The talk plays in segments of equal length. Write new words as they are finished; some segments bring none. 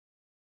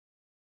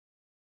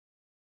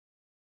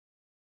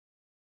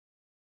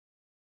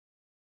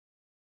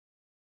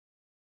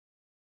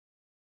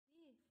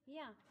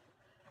Yeah.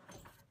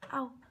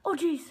 Ow. Oh,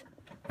 jeez.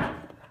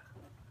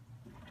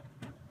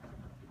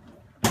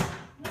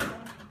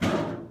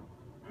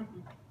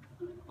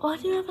 Why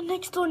do you have a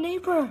next door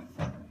neighbor?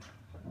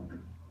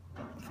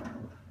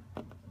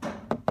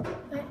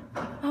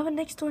 I have a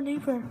next door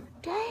neighbor.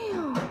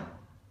 Damn.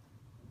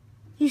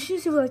 You should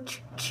see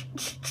like.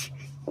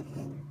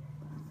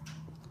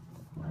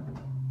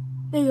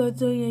 There you go,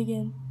 doing it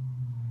again.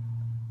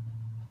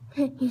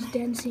 He's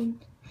dancing.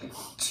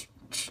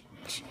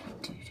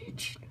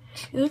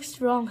 It looks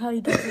wrong how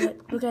he does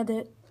it. Look at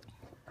it.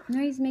 No,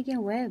 he's making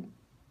a web.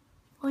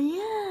 Oh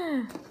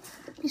yeah.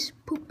 He's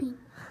pooping.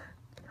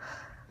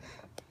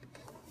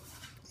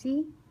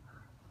 See?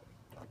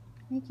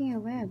 Making a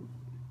web.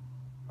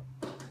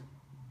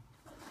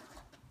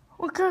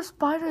 What kind of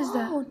spider is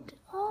that?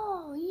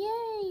 Oh,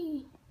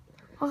 yay!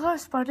 What kind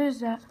of spider is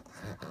that?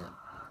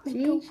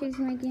 See, she's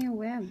making a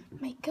web.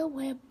 Make a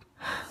web.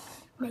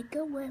 Make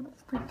a web.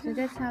 So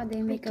that's how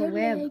they make a your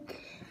web. leg.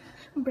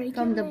 Break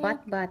From your the leg.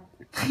 butt.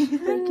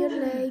 Break your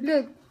leg.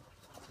 Look.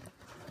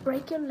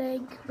 Break your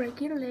leg.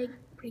 Break your leg.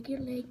 Break your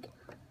leg.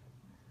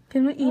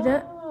 Can we eat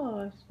it?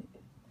 Oh,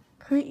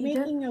 Can we eat it?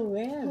 making a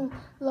web. Oh,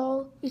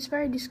 lol. It's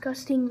very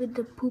disgusting with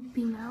the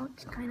pooping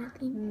out kind of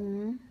thing.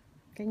 Mm-hmm.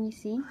 Can you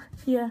see?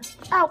 Yeah.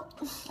 Ow!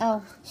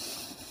 Oh,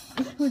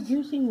 It's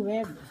producing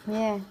web.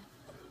 yeah.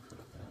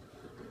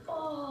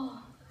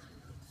 Oh.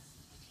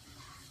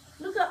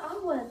 Look at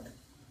our web.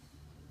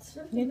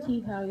 Let's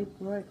see how it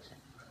works.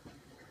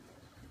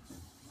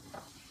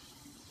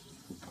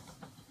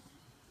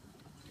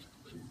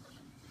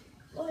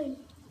 Oi.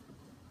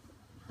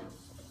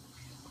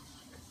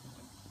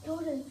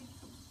 Jordan.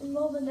 And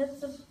Melvin,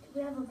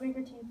 we have a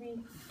bigger TV.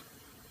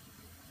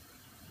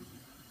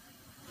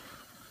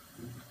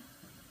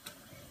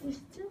 We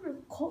still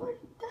record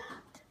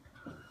that.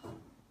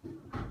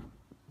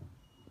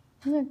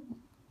 Look.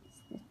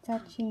 It's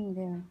touching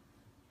there.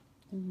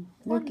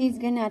 Look, he's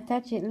gonna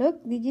attach it.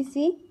 Look, did you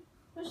see?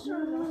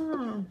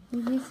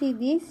 Did you see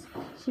this?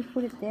 She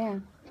put it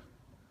there.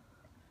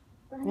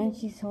 And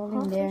she's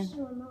holding there.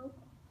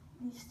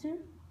 These two?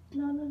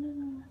 No.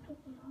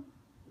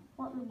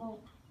 What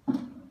remote?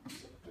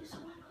 This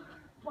one.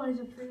 Why is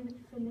it finished?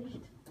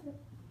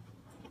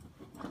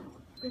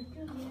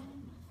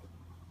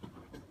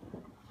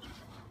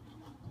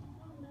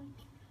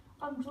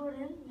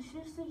 Jordan, you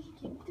seriously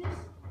keep this?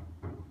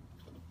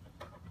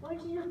 Why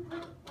did you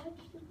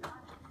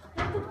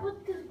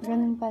put this?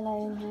 Ganun pala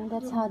yun, ha?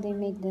 That's how they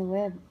make the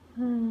web.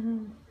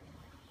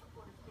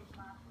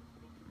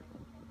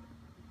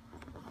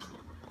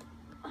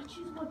 I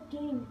choose what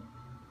game?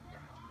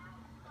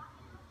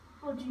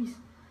 Oh jeez.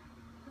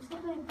 Let's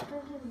get my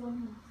printed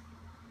zombies.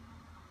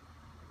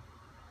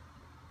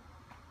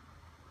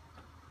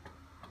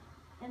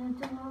 And then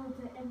tomorrow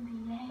the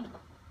NBA.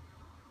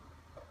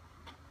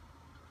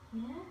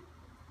 Yeah?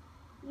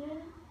 Yeah?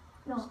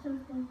 No. No,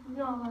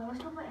 let's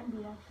go for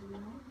NBA actually,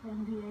 no? For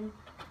NBA.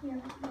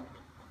 Yeah.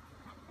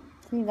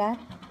 See that?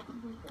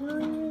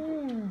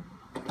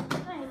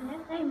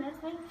 Hey, man.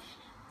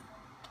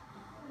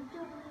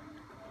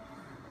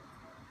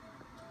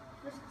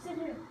 Let's sit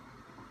here.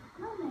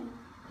 No, man.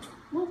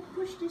 We'll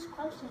push this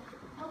closer.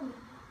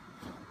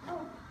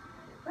 Oh.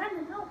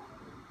 Brandon, no.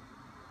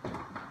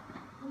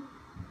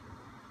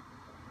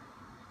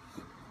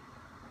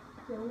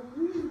 They're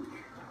weak.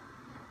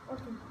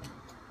 Okay.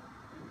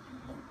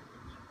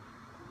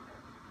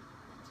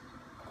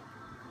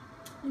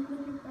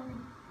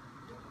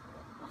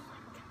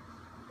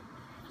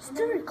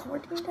 Still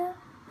recording that?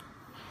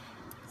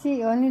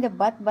 See, only the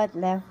butt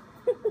left.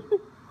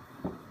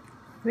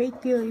 Wait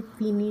till it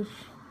finish.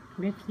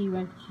 Let's see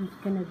what she's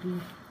gonna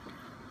do.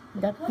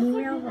 The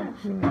female or male?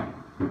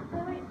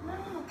 Wait, no,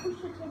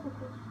 push the table,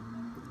 push.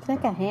 It's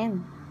like a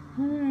hen.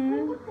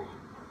 What the heck?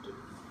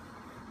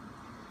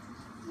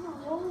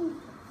 No.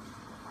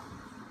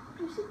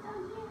 You sit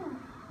down here.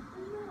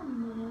 No,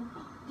 man.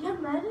 Do you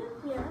have Madden?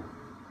 Yeah.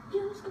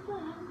 Yeah, let's go play. I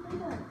haven't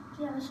played that.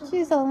 Yeah, let's go.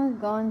 She's almost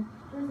gone.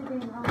 Where's the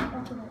game? I'll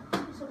open it.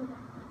 It's over there.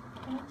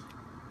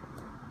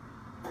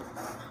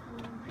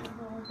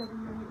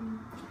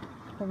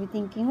 Probably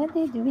thinking, what are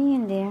they doing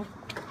in there?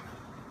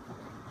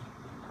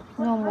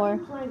 No more.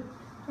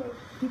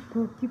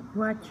 Keep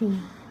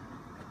watching.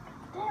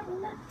 Dad, we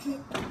left it.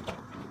 I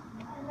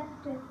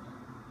left it.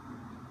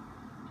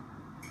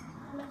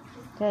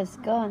 It's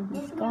gone.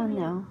 It's gone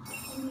now.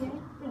 Yeah.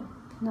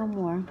 No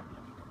more.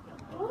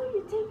 Oh,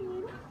 you're taking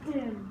it up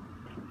then.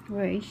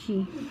 Where is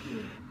she?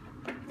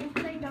 Let's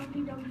play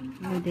Donkey.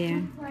 Over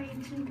there. Play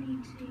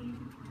 2v2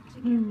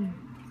 Hmm.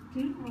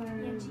 Team or Yeah,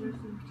 versus?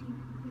 team.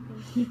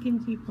 You can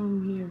see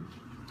from here.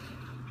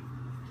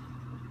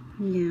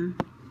 Yeah.